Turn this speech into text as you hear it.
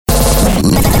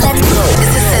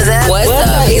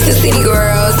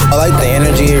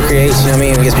beats, you know what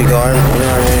I mean? It gets me going, you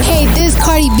know what I mean? Hey, this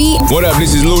Cardi B. What up,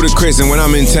 this is Ludacris, and when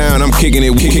I'm in town, I'm kicking it.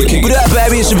 What up,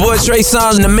 baby? It's your boy Trey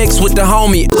Songz in the mix with the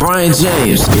homie Brian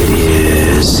James. It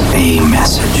is a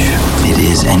message. It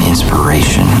is an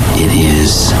inspiration. It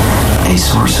is a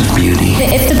source of beauty.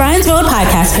 It's the Brian's World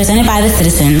Podcast presented by The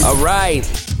Citizens. All right.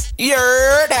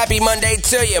 Happy Monday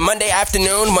to you. Monday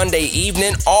afternoon, Monday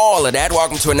evening, all of that.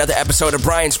 Welcome to another episode of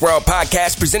Brian's World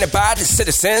Podcast presented by The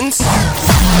Citizens.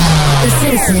 The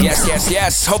Citizens.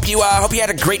 Yes. Hope you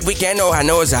had a great weekend. Oh, I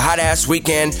know it was a hot-ass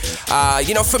weekend.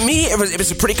 For me, it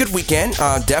was a pretty good weekend.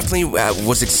 Definitely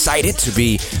was excited to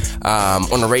be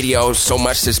on the radio so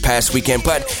much this past weekend.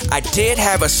 But I did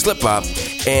have a slip-up,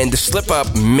 and the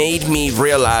slip-up made me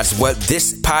realize what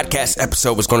this podcast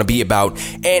episode was going to be about.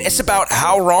 And it's about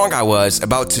how wrong I was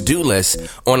about to-do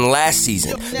lists on last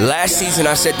season. Last season,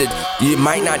 I said that you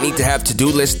might not need to have to-do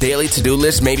lists, daily to-do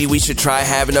lists. Maybe we should try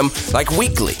having them like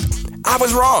weekly. I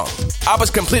was wrong. I was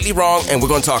completely wrong, and we're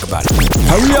going to talk about it.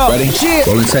 Hurry up. Ready?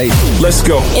 Roll the tape. Let's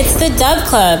go. It's the Dub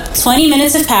Club, 20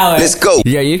 minutes of power. Let's go.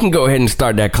 Yeah, you can go ahead and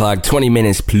start that clock. 20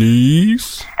 minutes, please.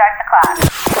 Start the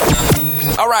clock.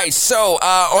 All right, so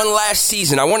on last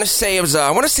season, I want to say it was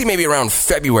maybe around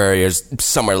February or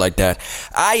somewhere like that.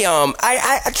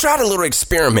 I tried a little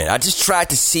experiment. I just tried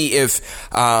to see if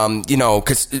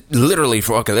because literally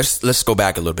let's go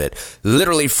back a little bit.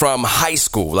 Literally from high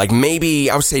school, like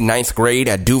maybe I would say 9th grade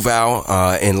at Duval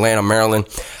in Atlanta, Maryland.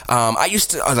 I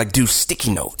used to do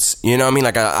sticky notes. You know what I mean?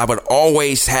 Like I would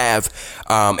always have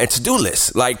a to-do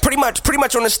list, like pretty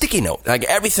much on a sticky note, like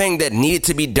everything that needed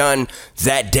to be done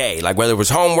that day, like whether it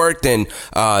was homework, then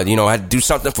I had to do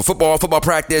something for football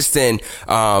practice. Then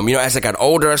as I got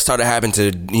older, I started having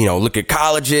to look at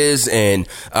colleges and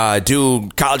do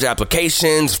college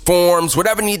applications, forms,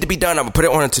 whatever needed to be done. I would put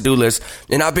it on a to-do list,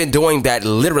 and I've been doing that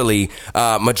literally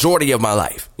majority of my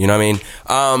life. You know what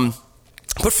I mean?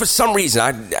 But for some reason,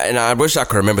 I wish I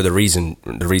could remember the reason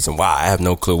why. I have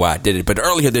no clue why I did it. But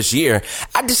earlier this year,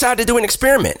 I decided to do an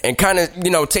experiment and kind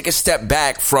of, take a step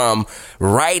back from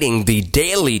writing the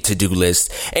daily to-do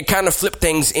list and kind of flip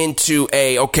things into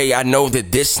I know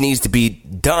that this needs to be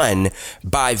done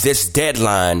by this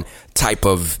deadline type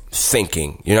of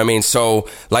thinking. You know what I mean? So,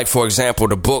 like, for example,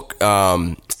 the book,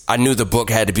 I knew the book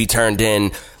had to be turned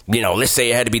in. Let's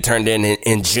say it had to be turned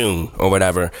in June or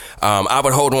whatever. I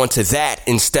would hold on to that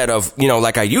instead of,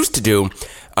 like I used to do,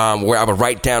 where I would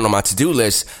write down on my to-do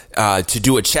list to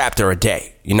do a chapter a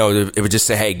day. It would just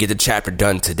say, hey, get a chapter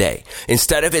done today.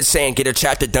 Instead of it saying get a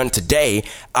chapter done today,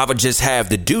 I would just have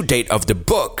the due date of the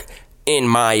book in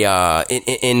my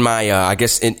I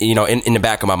guess in the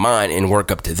back of my mind and work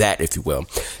up to that, if you will.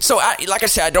 So like I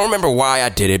said, I don't remember why I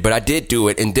did it, but I did do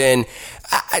it, and then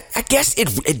I guess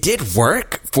it did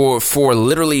work for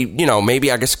literally,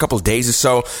 maybe I guess a couple of days or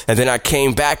so. And then I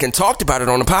came back and talked about it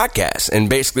on the podcast and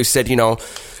basically said,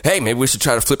 hey, maybe we should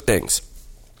try to flip things.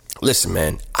 Listen,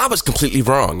 man, I was completely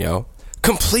wrong, yo.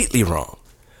 Completely wrong.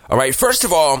 All right. First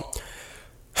of all,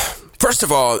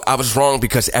 I was wrong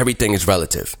because everything is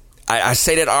relative. I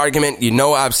say that argument,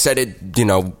 I've said it,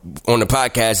 on the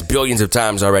podcast billions of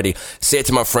times already. Say it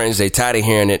to my friends, they tired of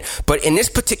hearing it. But in this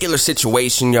particular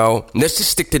situation, yo, let's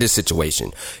just stick to this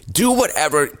situation. Do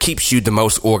whatever keeps you the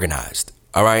most organized.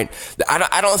 All right.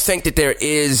 I don't think that there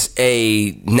is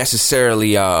a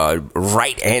necessarily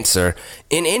right answer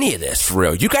in any of this, for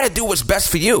real. You got to do what's best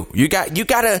for you. You got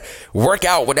to work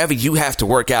out whatever you have to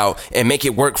work out and make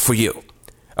it work for you.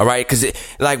 All right, because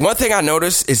one thing I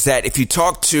noticed is that if you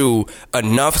talk to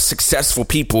enough successful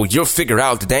people, you'll figure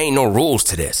out that there ain't no rules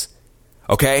to this.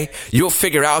 Okay, you'll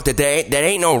figure out that there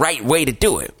ain't no right way to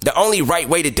do it. The only right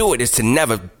way to do it is to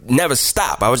never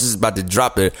stop. I was just about to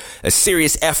drop a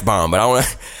serious F-bomb, but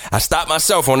I stopped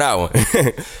myself on that one.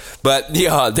 But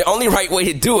the only right way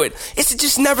to do it is to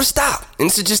just never stop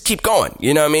and to just keep going.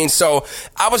 You know what I mean? So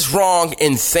I was wrong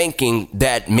in thinking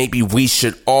that maybe we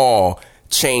should all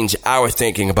change our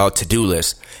thinking about to-do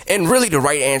lists. And really the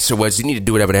right answer was you need to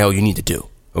do whatever the hell you need to do.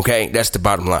 Okay? That's the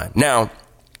bottom line. Now,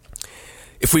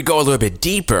 if we go a little bit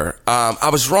deeper, I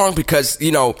was wrong because,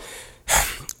 at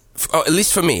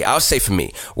least for me, I'll say for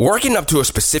me, working up to a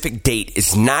specific date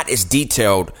is not as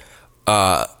detailed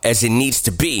as it needs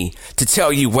to be to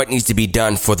tell you what needs to be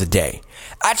done for the day.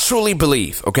 I truly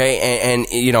believe, okay? And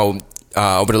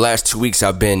over the last 2 weeks,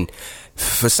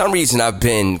 for some reason, I've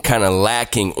been kind of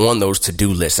lacking on those to-do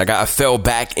lists. I fell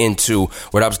back into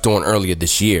what I was doing earlier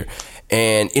this year.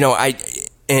 And,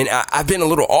 I've been a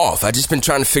little off. I've just been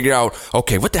trying to figure out,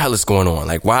 okay, what the hell is going on?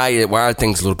 Like, why are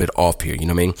things a little bit off here? You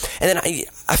know what I mean? And then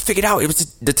I figured out it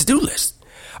was the to-do list.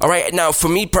 All right. Now, for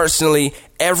me personally,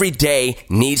 every day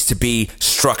needs to be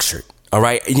structured. All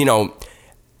right.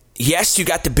 yes, you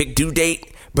got the big due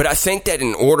date, but I think that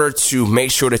in order to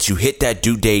make sure that you hit that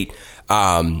due date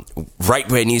right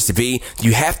where it needs to be,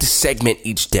 you have to segment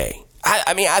each day.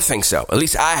 I mean, I think so. At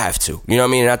least I have to. You know what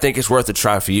I mean? And I think it's worth a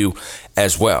try for you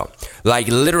as well. Like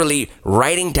literally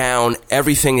writing down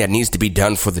everything that needs to be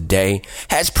done for the day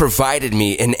has provided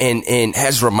me and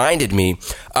has reminded me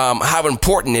how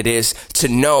important it is to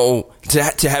know, to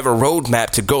have a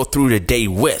roadmap to go through the day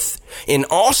with. And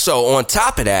also on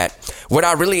top of that, what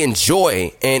I really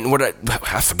enjoy and what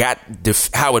I forgot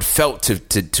how it felt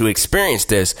to experience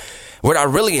this. What I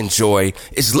really enjoy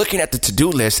is looking at the to-do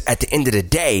list at the end of the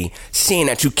day, seeing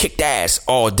that you kicked ass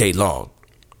all day long.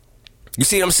 You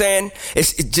see what I'm saying?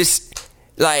 It's just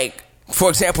like, for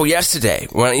example, yesterday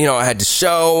when, I had the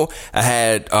show, I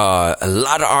had a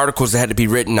lot of articles that had to be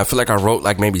written. I feel like I wrote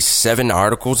like maybe 7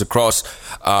 articles across,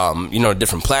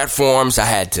 different platforms. I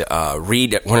had to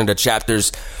read one of the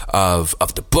chapters of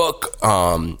the book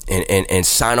and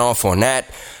sign off on that.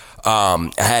 I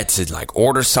had to like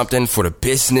order something for the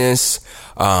business.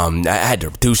 I had to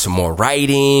do some more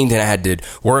writing. Then I had to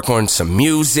work on some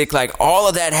music. Like all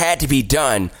of that had to be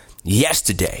done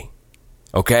yesterday.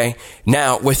 Okay.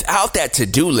 Now, without that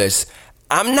to-do list,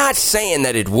 I'm not saying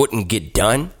that it wouldn't get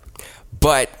done,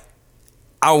 but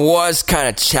I was kind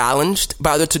of challenged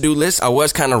by the to-do list. I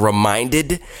was kind of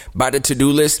reminded by the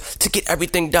to-do list to get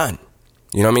everything done.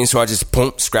 You know what I mean? So I just,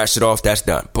 boom, scratched it off, that's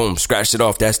done. Boom, scratched it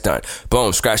off, that's done.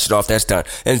 Boom, scratched it off, that's done.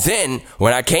 And then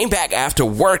when I came back after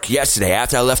work yesterday,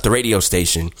 after I left the radio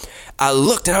station, I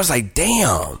looked and I was like,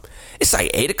 damn, it's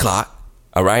like 8 o'clock.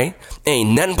 All right. Ain't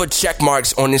nothing but check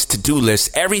marks on this to-do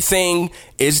list. Everything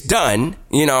is done.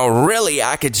 Really,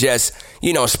 I could just,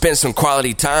 spend some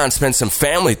quality time, spend some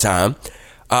family time,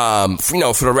 for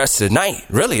the rest of the night.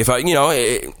 Really, if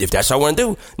that's what I want to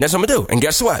do, that's what I'm going to do. And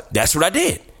guess what? That's what I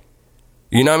did.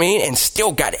 You know what I mean? And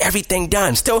still got everything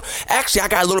done. Actually, I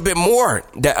got a little bit more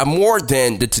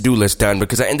than the to-do list done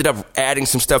because I ended up adding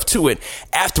some stuff to it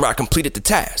after I completed the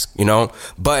task,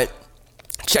 But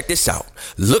check this out.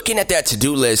 Looking at that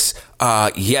to-do list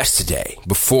yesterday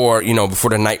before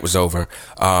the night was over,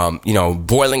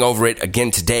 boiling over it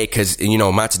again today because,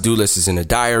 my to-do list is in a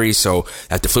diary. So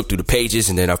I have to flip through the pages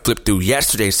and then I flip through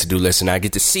yesterday's to-do list and I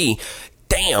get to see,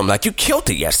 damn, like you killed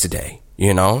it yesterday.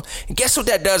 And guess what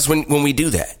that does when we do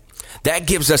that? That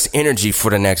gives us energy for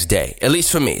the next day. At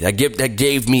least for me, that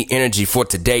gave me energy for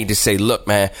today to say, look,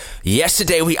 man,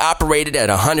 yesterday we operated at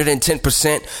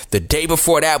 110%. The day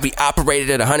before that, we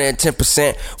operated at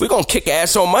 110%. We're going to kick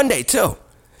ass on Monday too.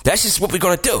 That's just what we're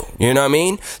going to do. You know what I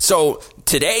mean? So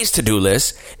today's to-do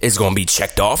list is going to be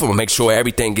checked off. I'm going to make sure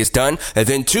everything gets done. And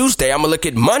then Tuesday, I'm going to look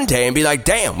at Monday and be like,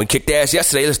 damn, we kicked ass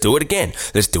yesterday. Let's do it again.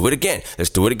 Let's do it again. Let's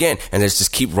do it again. And let's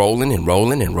just keep rolling and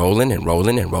rolling and rolling and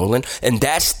rolling and rolling. And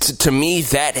that's, to me,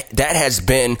 that has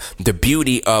been the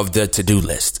beauty of the to-do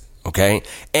list. Okay.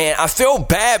 And I feel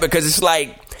bad because it's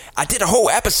like, I did a whole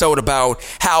episode about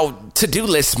how to-do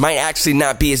lists might actually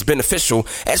not be as beneficial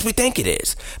as we think it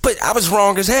is. But I was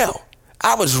wrong as hell.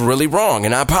 I was really wrong,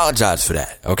 and I apologize for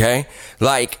that, okay?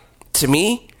 Like, to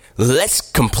me, let's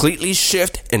completely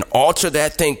shift and alter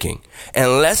that thinking,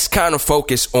 and let's kind of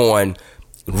focus on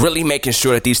really making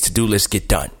sure that these to-do lists get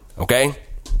done, okay?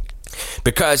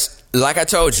 Because, like I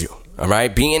told you, all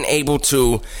right, being able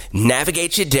to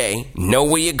navigate your day, know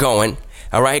where you're going,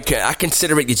 all right, I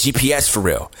consider it your GPS for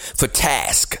real, for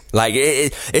task. Like,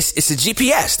 it's a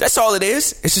GPS. That's all it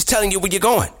is. It's just telling you where you're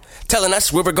going. Telling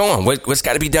us where we're going, what's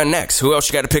got to be done next, who else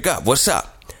you got to pick up, what's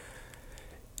up.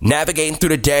 Navigating through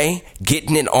the day,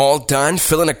 getting it all done,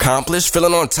 feeling accomplished,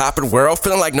 feeling on top of the world,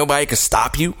 feeling like nobody could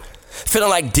stop you, feeling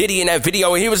like Diddy in that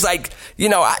video. He was like,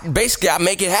 I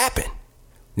make it happen.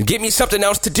 Give me something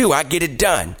else to do, I get it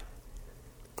done.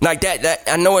 Like that,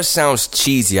 I know it sounds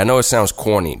cheesy, I know it sounds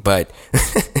corny, but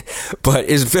but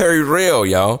it's very real,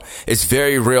 yo. It's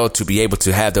very real to be able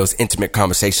to have those intimate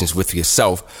conversations with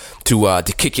yourself,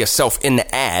 to kick yourself in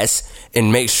the ass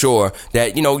and make sure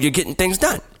that, you're getting things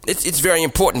done. It's very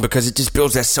important because it just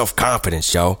builds that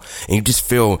self-confidence, yo. And you just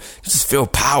feel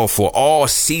powerful all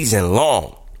season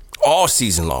long.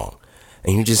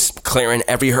 And you're just clearing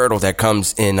every hurdle that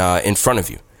comes in front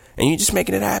of you. And you're just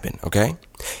making it happen, okay?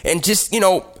 And just,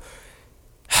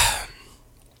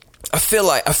 I feel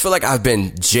like I've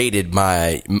been jaded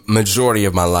my majority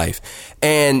of my life.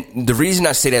 And the reason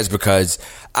I say that is because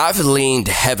I've leaned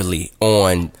heavily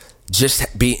on just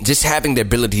having the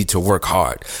ability to work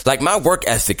hard. Like my work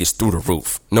ethic is through the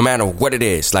roof, no matter what it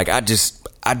is. Like I go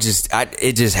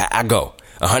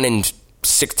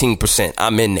 116%.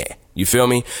 I'm in there. You feel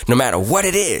me? No matter what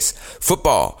it is,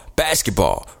 football,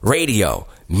 basketball, radio,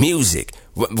 music,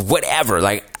 whatever.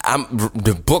 Like I'm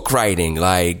the book writing,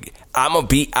 like I'm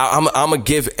gonna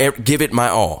give it my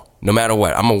all, no matter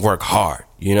what. I'm gonna work hard.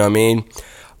 You know what I mean?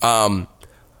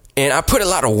 And I put a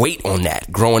lot of weight on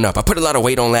that growing up. I put a lot of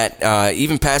weight on that,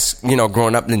 even past,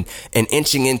 growing up and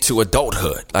inching into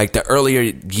adulthood, like the earlier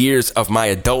years of my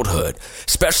adulthood,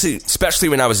 especially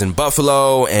when I was in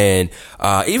Buffalo and,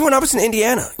 even when I was in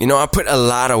Indiana. I put a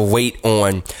lot of weight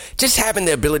on just having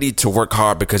the ability to work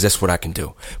hard because that's what I can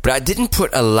do. But I didn't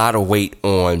put a lot of weight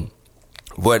on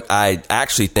what I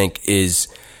actually think is,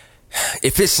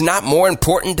 if it's not more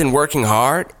important than working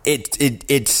hard,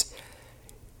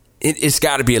 it's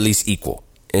got to be at least equal.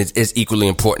 It's equally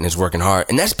important as working hard.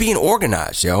 And that's being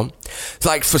organized, yo. It's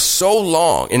like for so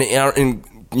long, and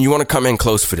you want to come in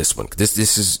close for this one. This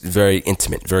is very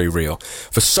intimate, very real.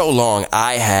 For so long,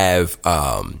 I have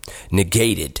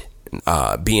negated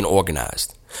being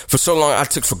organized. For so long, I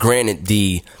took for granted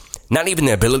not even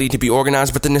the ability to be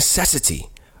organized, but the necessity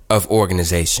of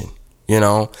organization.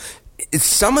 It's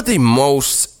some of the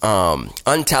most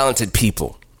untalented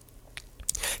people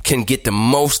can get the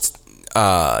most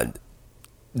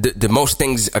the most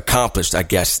things accomplished, I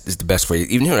guess is the best way,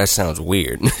 even though that sounds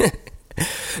weird.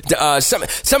 Some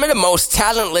of the most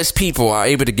talentless people are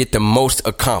able to get the most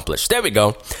accomplished. There we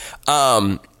go.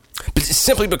 But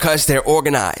simply because they're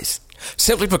organized,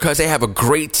 simply because they have a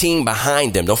great team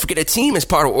behind them. Don't forget, a team is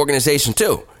part of organization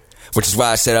too, which is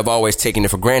why I said I've always taken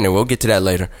it for granted. We'll get to that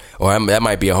later, or that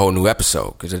might be a whole new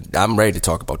episode because I'm ready to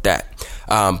talk about that.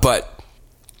 But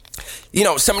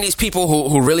some of these people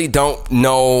who really don't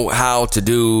know how to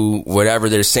do whatever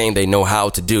they're saying they know how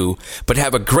to do, but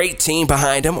have a great team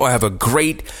behind them, or have a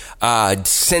great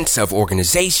sense of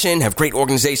organization, have great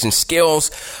organization skills,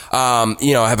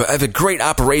 have a great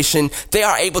operation, they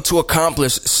are able to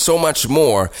accomplish so much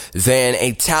more than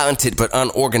a talented but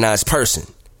unorganized person.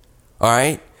 All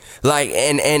right? Like,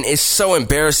 and it's so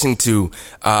embarrassing to,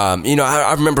 I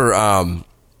remember,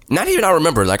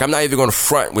 like, I'm not even going to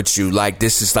front with you. Like,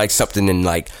 this is like something in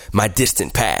like my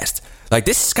distant past. Like,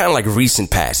 this is kind of like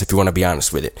recent past, if you want to be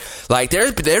honest with it. Like, there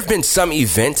have been some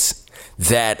events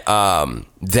that I've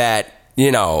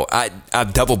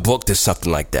double booked or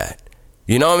something like that.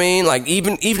 You know what I mean? Like,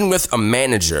 even with a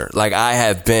manager, like I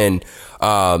have been,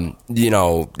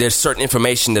 there's certain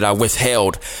information that I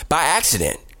withheld by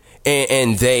accident.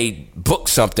 And they booked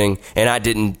something and I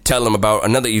didn't tell them about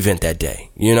another event that day,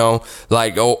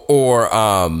 like,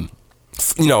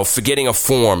 forgetting a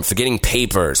form, forgetting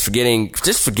papers, forgetting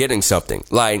something.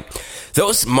 Like,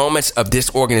 those moments of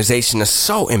disorganization are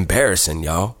so embarrassing,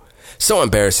 y'all. So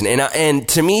embarrassing. And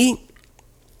to me,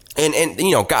 and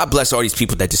God bless all these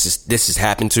people that this has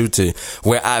happened to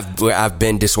where I've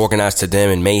been disorganized to them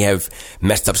and may have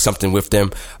messed up something with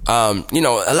them. A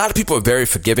lot of people are very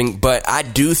forgiving, but I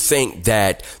do think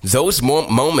that those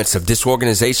moments of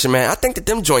disorganization, man, I think that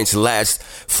them joints last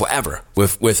forever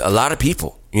with a lot of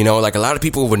people. Like, a lot of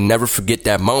people would never forget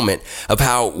that moment of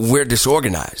how we're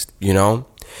disorganized.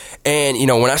 And,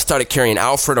 when I started carrying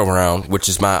Alfred around, which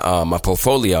is my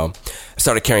portfolio, I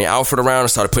started carrying Alfred around. I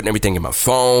started putting everything in my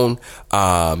phone.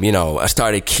 I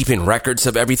started keeping records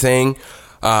of everything.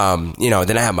 Then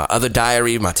I have my other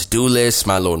diary, my to-do list,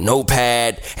 my little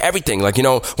notepad, everything. Like,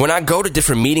 when I go to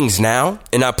different meetings now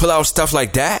and I pull out stuff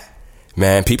like that,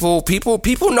 man, people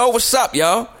know what's up,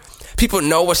 yo. People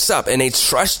know what's up, and they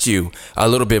trust you a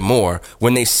little bit more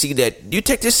when they see that you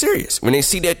take this serious, when they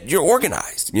see that you're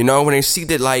organized, when they see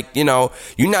that, like, you're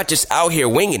not just out here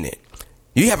winging it.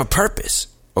 You have a purpose,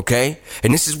 okay?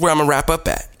 And this is where I'm going to wrap up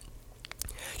at.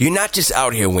 You're not just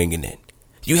out here winging it.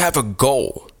 You have a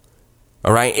goal,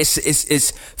 all right?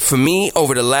 It's for me,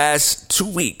 over the last 2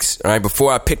 weeks, all right,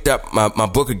 before I picked up my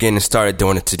book again and started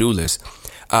doing a to-do list,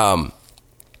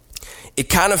 it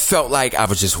kind of felt like I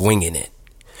was just winging it.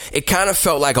 It kind of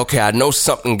felt like, okay, I know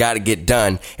something got to get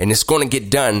done, and it's going to get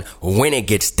done when it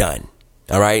gets done.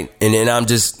 All right. And then I'm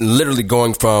just literally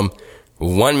going from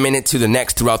 1 minute to the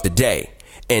next throughout the day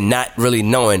and not really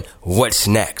knowing what's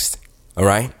next. All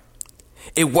right.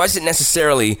 It wasn't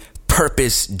necessarily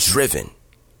purpose driven.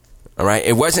 All right.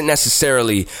 It wasn't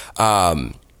necessarily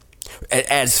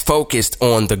as focused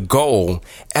on the goal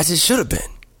as it should have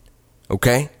been.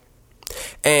 Okay.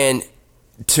 And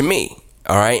to me,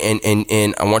 all right,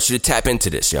 and I want you to tap into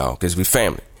this, y'all, because we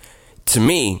family. To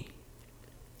me,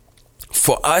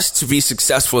 for us to be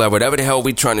successful at whatever the hell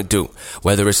we're trying to do,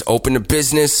 whether it's open a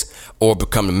business or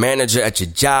become a manager at your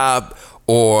job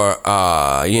or,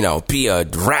 be a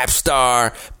rap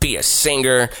star, be a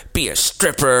singer, be a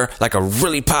stripper, like a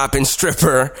really poppin'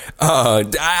 stripper.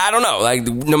 I don't know. Like,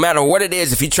 no matter what it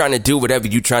is, if you're trying to do whatever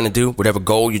you're trying to do, whatever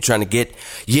goal you're trying to get,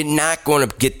 you're not going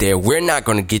to get there. We're not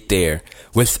going to get there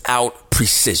without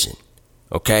precision.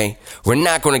 Okay? We're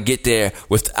not going to get there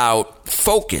without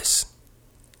focus.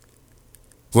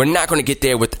 We're not going to get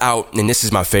there without, and this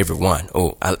is my favorite one.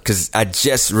 Because I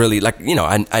just really,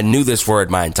 I knew this word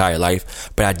my entire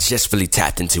life, but I just really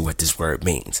tapped into what this word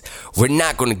means. We're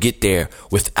not going to get there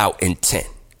without intent.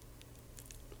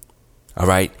 All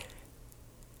right?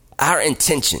 Our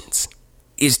intentions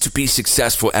is to be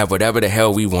successful at whatever the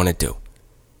hell we want to do.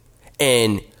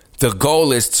 And the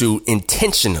goal is to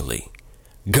intentionally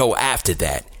go after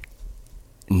that.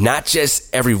 Not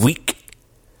just every week.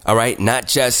 All right? Not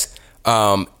just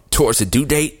towards the due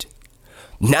date,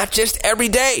 not just every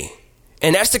day.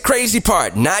 And that's the crazy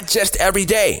part, not just every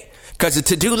day, because the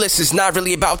to-do list is not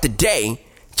really about the day.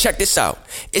 Check this out.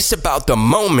 It's about the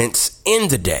moments in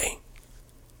the day.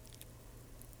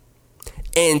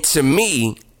 And to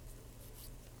me,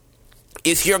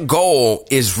 if your goal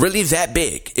is really that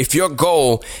big, if your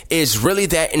goal is really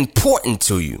that important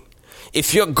to you,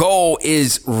 if your goal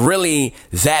is really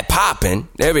that popping,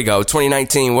 there we go,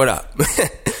 2019, what up?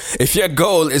 If your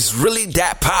goal is really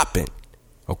that popping,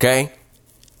 okay,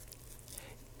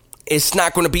 it's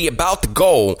not going to be about the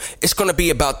goal. It's going to be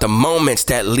about the moments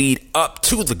that lead up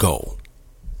to the goal.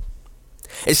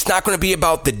 It's not going to be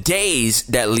about the days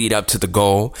that lead up to the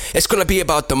goal. It's going to be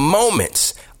about the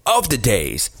moments of the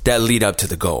days that lead up to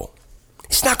the goal.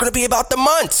 It's not going to be about the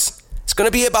months. It's going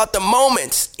to be about the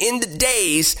moments in the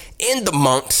days, in the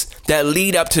months that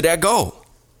lead up to that goal.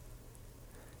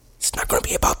 It's not going to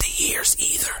be about the years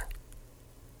either.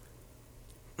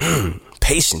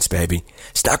 Patience, baby.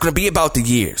 It's not going to be about the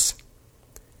years.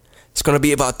 It's going to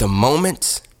be about the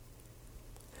moments,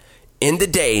 in the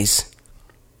days,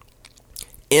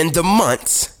 in the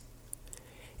months,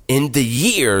 in the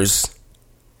years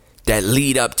that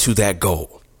lead up to that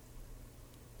goal.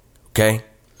 Okay?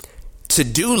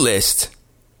 To-do list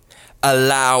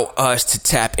allow us to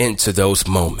tap into those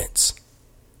moments.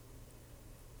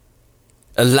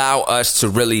 Allow us to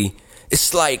really,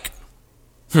 it's like,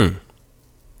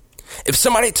 if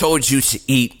somebody told you to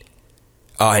eat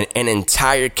an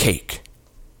entire cake,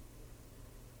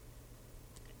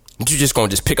 you just gonna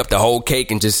just pick up the whole cake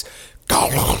and just go.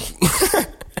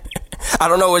 I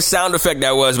don't know what sound effect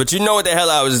that was, but you know what the hell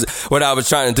I was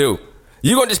trying to do.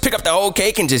 You gonna just pick up the whole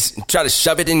cake and just try to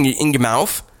shove it in your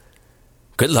mouth?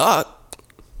 Good luck.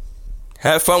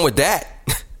 Have fun with that.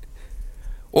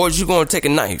 Or is you gonna take a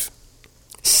knife,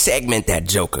 segment that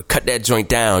joker, cut that joint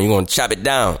down? You're gonna chop it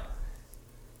down,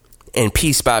 and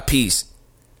piece by piece,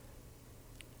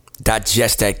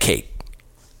 digest that cake.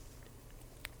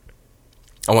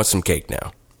 I want some cake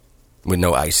now, with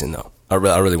no icing though. I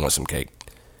really want some cake.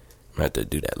 I'm gonna have to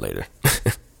do that later.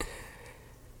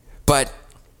 But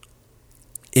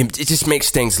it just makes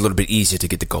things a little bit easier to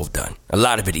get the goal done. A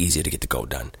lot of it easier to get the goal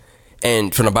done.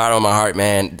 And from the bottom of my heart,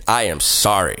 man, I am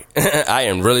sorry. I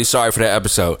am really sorry for that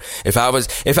episode. If I was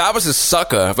a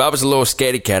sucker, if I was a little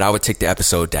scaredy cat, I would take the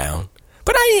episode down.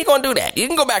 But I ain't gonna do that. You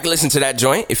can go back and listen to that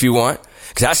joint if you want,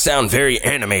 because I sound very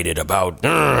animated about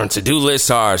to-do lists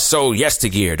are so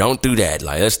yesteryear. Don't do that.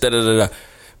 Like, let's da-da-da-da.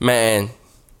 Man,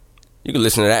 you can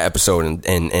listen to that episode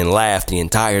and laugh the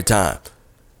entire time.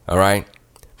 All right?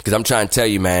 Because I'm trying to tell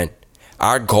you, man,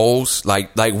 our goals,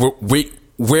 like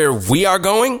where we are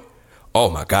going, oh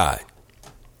my God.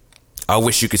 I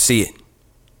wish you could see it.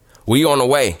 We on the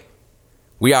way.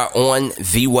 We are on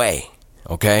the way.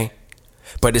 Okay?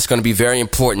 But it's going to be very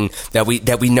important that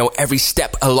we know every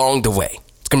step along the way.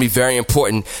 It's going to be very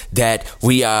important that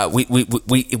we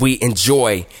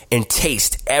enjoy and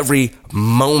taste every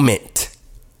moment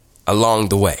along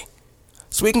the way,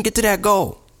 so we can get to that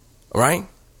goal. All right.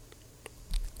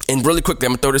 And really quickly,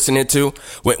 I'm gonna throw this in there too.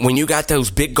 When you got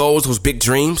those big goals, those big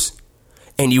dreams,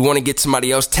 and you want to get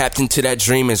somebody else tapped into that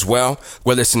dream as well,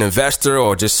 whether it's an investor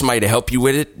or just somebody to help you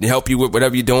with it, to help you with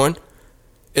whatever you're doing,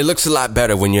 it looks a lot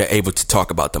better when you're able to talk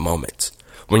about the moments.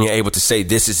 When you're able to say,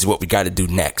 this is what we got to do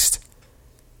next.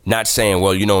 Not saying,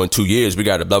 well, in 2 years we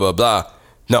got to blah, blah, blah.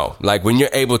 No, like when you're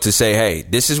able to say, hey,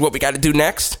 this is what we got to do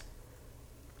next.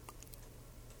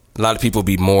 A lot of people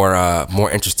be more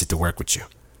interested to work with you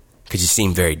because you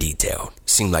seem very detailed.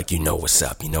 Seem like you know what's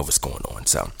up. You know what's going on.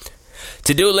 So,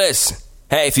 to-do list.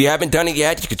 Hey, if you haven't done it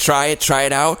yet, you can try it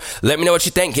out. Let me know what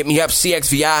you think. Hit me up,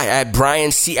 CXVI at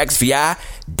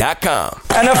briancxvi.com.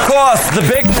 And of course, the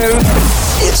big news.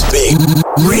 It's big.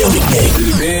 Really big.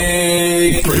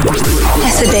 Big.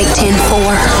 That's a big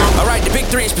 10-4. All right, the big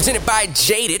three is presented by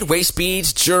Jaded. Waist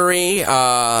beads, jewelry,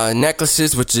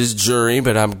 necklaces, which is jewelry,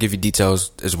 but I'm going to give you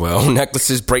details as well.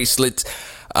 Necklaces, bracelets,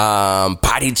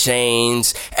 potty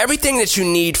chains, everything that you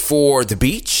need for the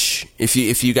beach. If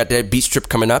you got that beach trip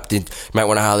coming up, then you might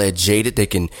want to holler at Jaded. They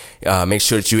can make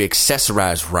sure that you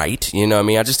accessorize right. You know what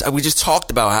I mean? We just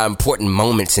talked about how important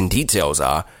moments and details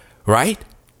are, right?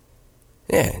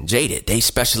 Yeah, Jaded. They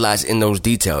specialize in those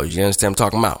details. You understand what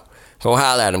I'm talking about? Go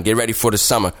holler at them. Get ready for the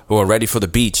summer or ready for the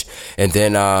beach. And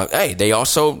then, hey, they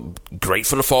also great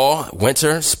for the fall,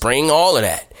 winter, spring, all of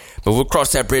that. But we'll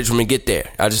cross that bridge when we get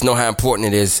there. I just know how important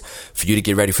it is for you to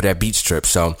get ready for that beach trip.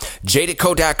 So,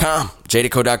 jadedco.com.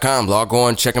 Jadedco.com. Log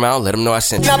on, check them out. Let them know I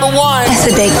sent you. Number one.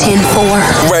 That's a Big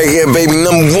 10-4. Right here, baby,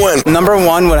 number one. Number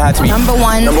one would have to be Number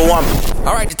one.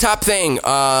 All right, the top thing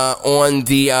on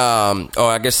the,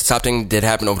 I guess the top thing that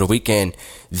happened over the weekend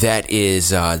that is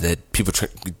that people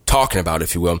talking about,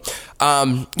 if you will.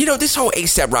 This whole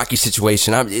A$AP Rocky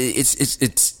situation,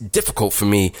 it's difficult for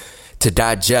me to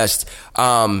digest.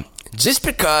 Just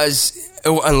because,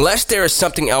 unless there is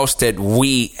something else that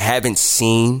we haven't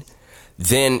seen,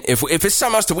 then if it's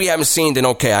something else that we haven't seen, then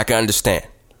okay, I can understand.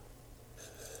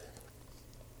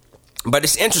 But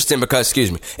it's interesting because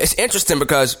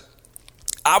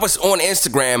I was on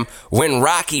Instagram when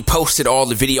Rocky posted all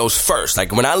the videos first.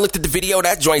 Like, when I looked at the video,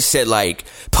 that joint said,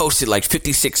 posted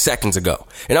 56 seconds ago.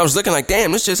 And I was looking like,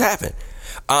 damn, this just happened.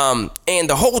 And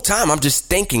the whole time I'm just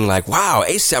thinking wow,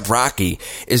 A$AP Rocky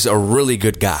is a really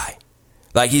good guy.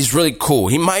 He's really cool.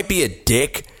 He might be a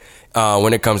dick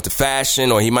when it comes to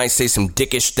fashion, or he might say some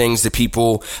dickish things to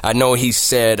people. I know he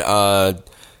said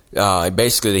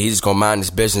basically that he's just gonna mind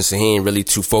his business and he ain't really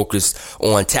too focused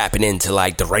on tapping into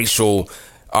the racial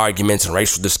arguments and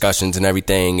racial discussions and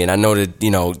everything. And I know that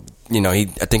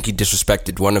I think he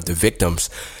disrespected one of the victims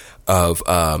of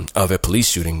a police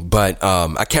shooting, but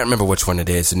I can't remember which one it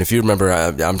is. And if you remember,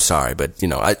 I'm sorry, but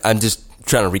I'm just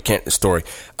trying to recant the story.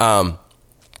 But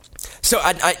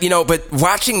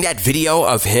watching that video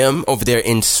of him over there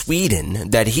in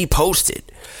Sweden that he posted,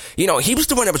 he was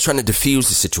the one that was trying to defuse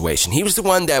the situation. He was the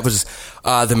one that was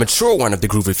the mature one of the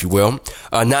group, if you will.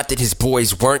 Not that his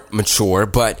boys weren't mature,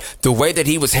 but the way that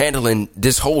he was handling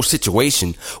this whole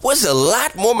situation was a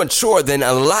lot more mature than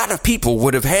a lot of people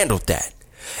would have handled that.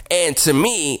 And to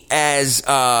me, as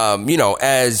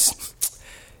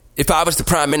if I was the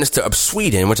Prime Minister of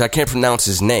Sweden, which I can't pronounce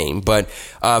his name, but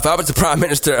if I was the Prime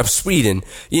Minister of Sweden,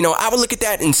 I would look at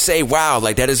that and say, wow,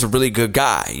 that is a really good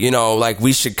guy.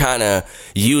 We should kind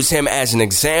of use him as an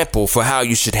example for how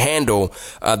you should handle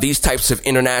these types of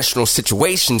international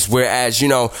situations. Whereas,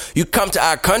 you come to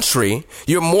our country,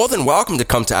 you're more than welcome to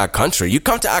come to our country. You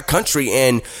come to our country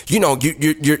and,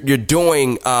 you're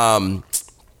doing...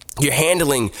 You're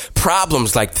handling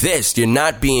problems like this. You're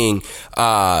not being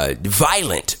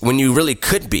violent when you really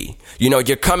could be.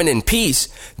 You're coming in peace.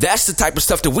 That's the type of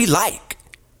stuff that we like.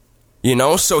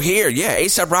 So here, yeah,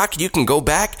 A$AP Rocky, you can go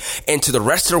back, and to the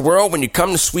rest of the world, when you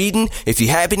come to Sweden, if you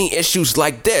have any issues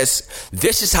like this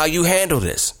is how you handle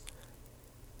this.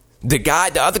 The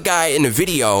other guy in the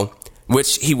video,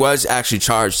 which he was actually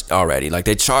charged already.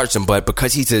 They charged him, but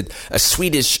because he's a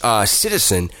Swedish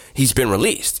citizen, he's been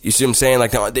released. You see what I'm saying?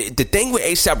 The thing with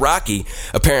A$AP Rocky,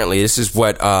 apparently, this is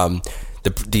what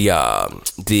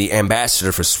the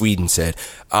ambassador for Sweden said.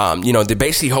 They're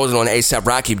basically holding on to A$AP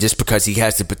Rocky just because he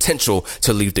has the potential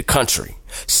to leave the country.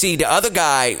 See, the other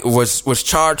guy was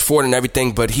charged for it and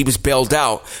everything, but he was bailed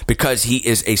out because he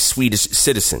is a Swedish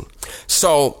citizen.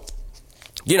 So,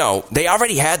 they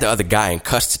already had the other guy in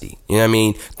custody. You know what I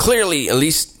mean? Clearly, at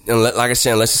least, like I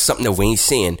said, unless it's something that we ain't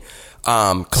seeing,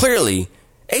 clearly,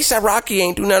 A$AP Rocky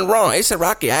ain't do nothing wrong. A$AP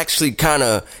Rocky actually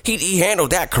he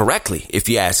handled that correctly, if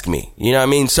you ask me. You know what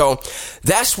I mean? So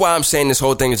that's why I'm saying this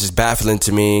whole thing is just baffling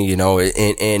to me,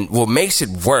 and what makes it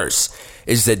worse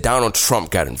is that Donald Trump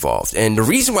got involved. And the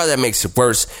reason why that makes it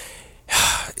worse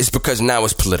is because now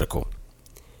it's political.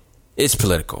 It's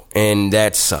political, and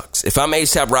that sucks. If I'm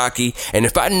A$AP Rocky, and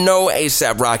if I know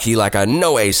A$AP Rocky like I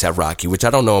know A$AP Rocky, which I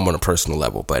don't know him on a personal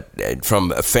level, but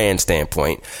from a fan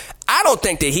standpoint, I don't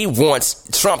think that he wants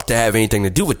Trump to have anything to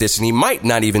do with this, and he might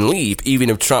not even leave, even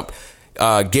if Trump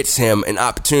gets him an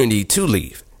opportunity to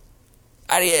leave.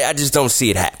 I just don't see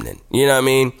it happening. You know what I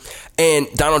mean? And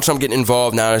Donald Trump getting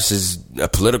involved now, this is a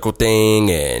political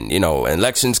thing, and,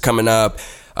 elections coming up.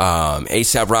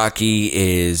 A$AP Rocky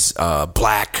is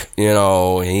black,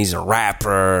 and he's a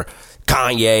rapper.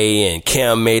 Kanye and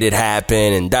Kim made it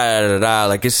happen, and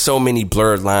it's so many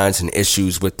blurred lines and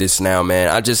issues with this now, man.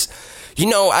 I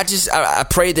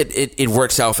pray that it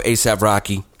works out for A$AP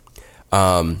Rocky.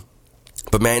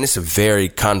 But man, it's a very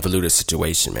convoluted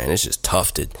situation, man. It's just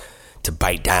tough to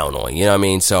bite down on, you know what I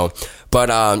mean? So, but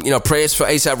prayers for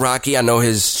A$AP Rocky. I know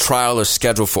his trial is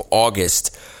scheduled for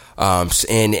August.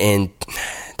 And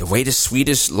the way the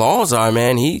Swedish laws are,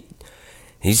 man,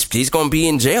 he's going to be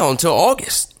in jail until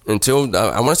August. Until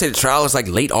I want to say the trial is like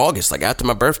late August, like after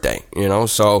my birthday, you know.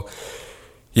 So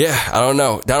yeah, I don't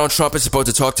know. Donald Trump is supposed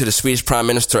to talk to the Swedish Prime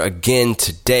Minister again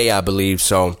today, I believe.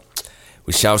 So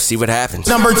we shall see what happens.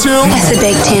 Number 2. That's the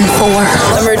Big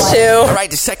 10-4. Number 2. All right,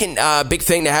 the second big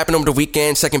thing that happened over the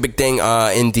weekend, second big thing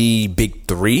in the Big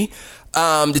 3,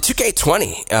 the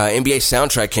 2K20 NBA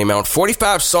soundtrack came out.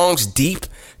 45 songs deep,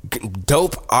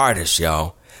 dope artists,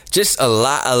 yo. Just a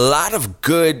lot of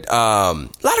good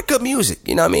music.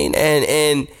 You know what I mean?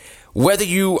 And whether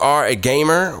you are a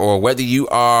gamer or whether you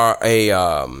are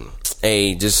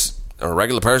a just a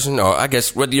regular person, or I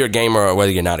guess whether you're a gamer or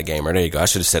whether you're not a gamer. There you go. I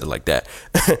should have said it like that.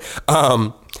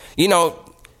 You know,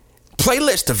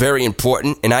 playlists are very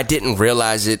important, and I didn't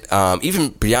realize it,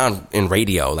 even beyond in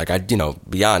radio. Like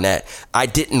beyond that, I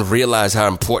didn't realize how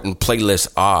important playlists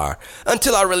are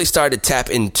until I really started to tap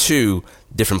into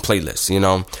different playlists, you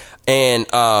know. And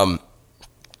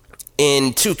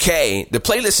in 2K, the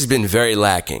playlist has been very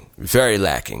lacking.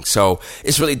 So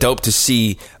it's really dope to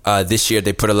see this year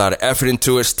they put a lot of effort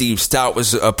into it. Steve Stout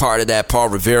was a part of that. Paul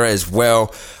Revere as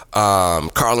well.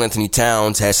 Karl Anthony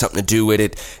Towns had something to do with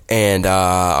it. And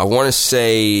I want to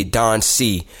say Don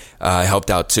C helped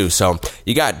out too. So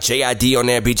you got JID on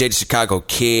there, BJ the Chicago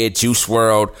Kid, Juice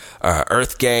WRLD,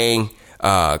 Earth Gang,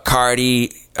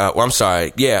 Cardi. Khalid.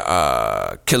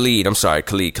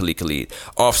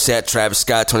 Offset, Travis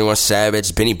Scott, 21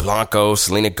 Savage, Benny Blanco,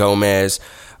 Selena Gomez,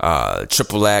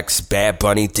 Triple X, Bad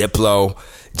Bunny, Diplo,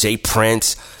 Jay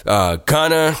Prince,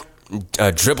 Gunna,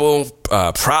 Dribble,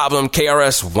 Problem,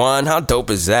 KRS-One. How dope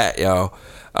is that, yo?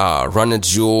 Run the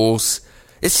Jewels.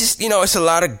 It's just, you know, it's a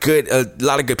lot of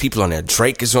good people on there.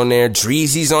 Drake is on there.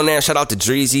 Dreezy's on there. Shout out to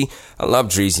Dreezy. I love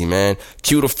Dreezy, man.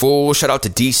 Q the Fool. Shout out to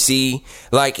DC.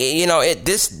 Like, you know,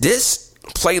 this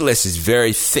playlist is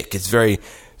very thick. It's very,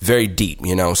 very deep,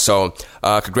 you know. So,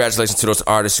 congratulations to those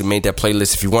artists who made that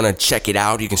playlist. If you want to check it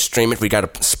out, you can stream it. We got a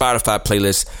Spotify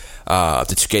playlist.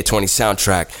 The 2K20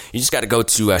 soundtrack. You just got to go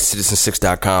to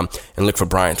citizen6.com and look for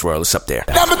Brian's World. It's up there.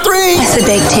 Number 3. That's the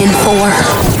Big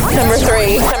 10-4. Number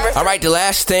 3. All right, the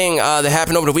last thing that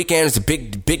happened over the weekend is the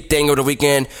big thing over the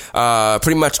weekend.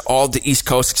 Pretty much all the East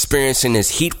Coast experiencing this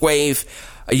heat wave.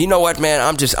 You know what, man?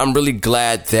 I'm really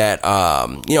glad that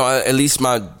you know, at least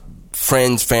my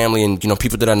friends, family, and, you know,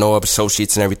 people that I know of,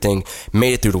 associates and everything,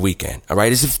 made it through the weekend. All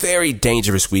right, it's a very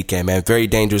dangerous weekend, man. Very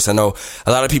dangerous. I know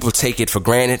a lot of people take it for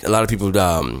granted. A lot of people,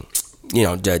 you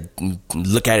know,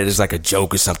 look at it as like a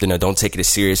joke or something, or don't take it as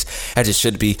serious as it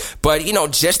should be. But, you know,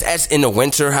 just as in the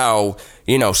winter, how,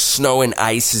 you know, snow and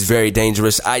ice is very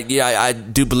dangerous. I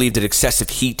do believe that excessive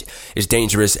heat is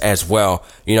dangerous as well.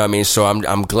 You know what I mean? So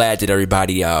I'm glad that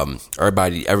everybody's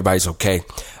okay.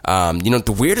 You know,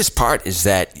 the weirdest part is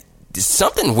that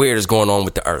something weird is going on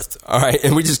with the earth. All right.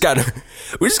 And we just gotta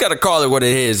call it what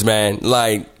it is, man.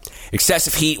 Like,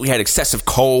 excessive heat. We had excessive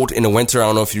cold in the winter. I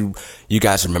don't know if you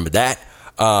guys remember that.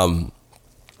 You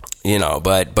know,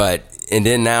 but and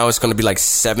then now it's going to be like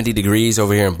 70 degrees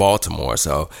over here in Baltimore.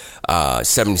 So,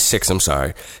 76, I'm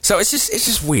sorry. So it's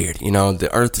just weird. You know,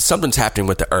 the earth, something's happening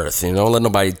with the earth. You know, don't let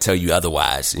nobody tell you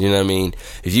otherwise. You know what I mean?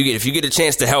 If you get a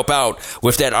chance to help out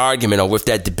with that argument or with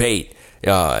that debate,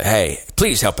 hey,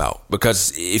 please help out,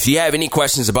 because if you have any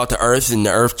questions about the earth and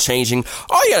the earth changing,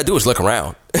 all you gotta do is look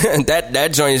around. that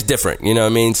joint is different, you know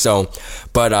what I mean? So,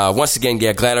 but once again,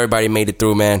 yeah, glad everybody made it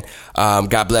through, man.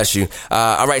 God bless you.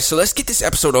 All right, so let's get this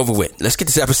episode over with. I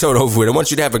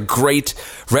want you to have a great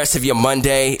rest of your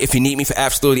Monday. If you need me for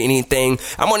absolutely anything,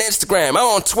 I'm on Instagram, I'm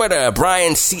on Twitter,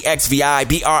 BrianCXVI,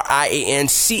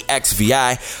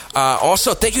 BrianCXVI.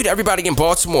 Also, thank you to everybody in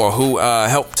Baltimore who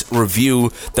helped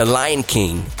review The Lion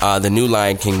King, the new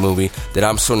Lion King movie that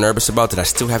I'm so nervous about that I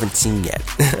still haven't seen yet.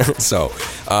 So,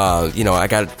 you know, I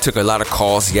took a lot of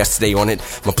calls yesterday on it.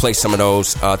 I'm going to play some of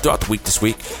those throughout the week this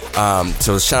week.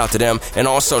 So shout out to them. And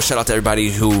also shout out to everybody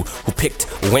who picked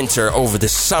winter over the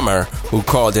summer, who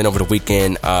called in over the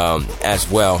weekend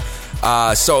as well.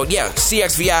 So yeah,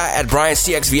 CXVI at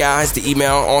BrianCXVI is the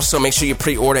email. Also, make sure you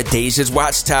pre-order Deja's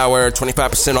Watchtower,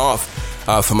 25% off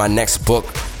for my next book.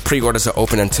 Pre-orders are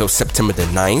open until September the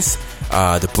 9th.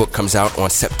 The book comes out on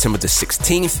September the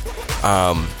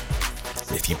 16th.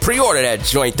 If you pre-order that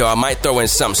joint, though, I might throw in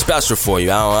something special for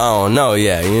you. I don't know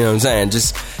yet. You know what I'm saying?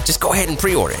 Just go ahead and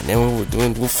pre-order it,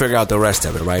 and we'll figure out the rest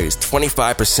of it, all right? It's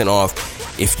 25%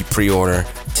 off if you pre-order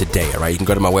today, all right? You can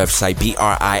go to my website,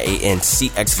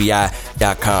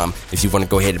 BrianCXVI.com, if you want to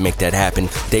go ahead and make that happen.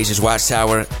 Deja's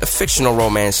Watchtower, a fictional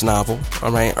romance novel,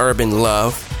 all right? Urban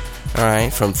love, all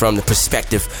right? From the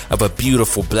perspective of a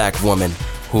beautiful black woman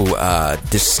who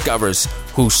discovers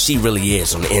who she really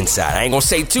is on the inside. I ain't gonna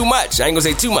say too much.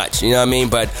 You know what I mean?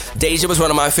 But Deja was one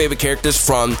of my favorite characters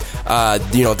from,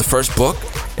 the first book.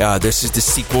 This is the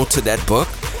sequel to that book.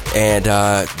 And,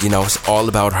 it's all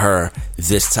about her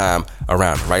this time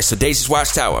around, right? So Deja's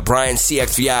Watchtower,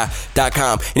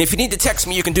 BrianCXVI.com. And if you need to text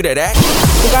me, you can do that at...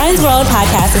 The Brian's World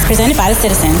podcast is presented by the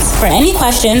citizens. For any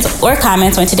questions or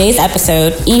comments on today's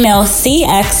episode, email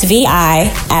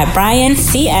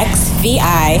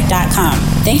cxvi@briancxvi.com.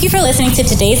 Thank you for listening to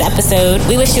today's episode.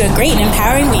 We wish you a great and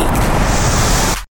empowering week.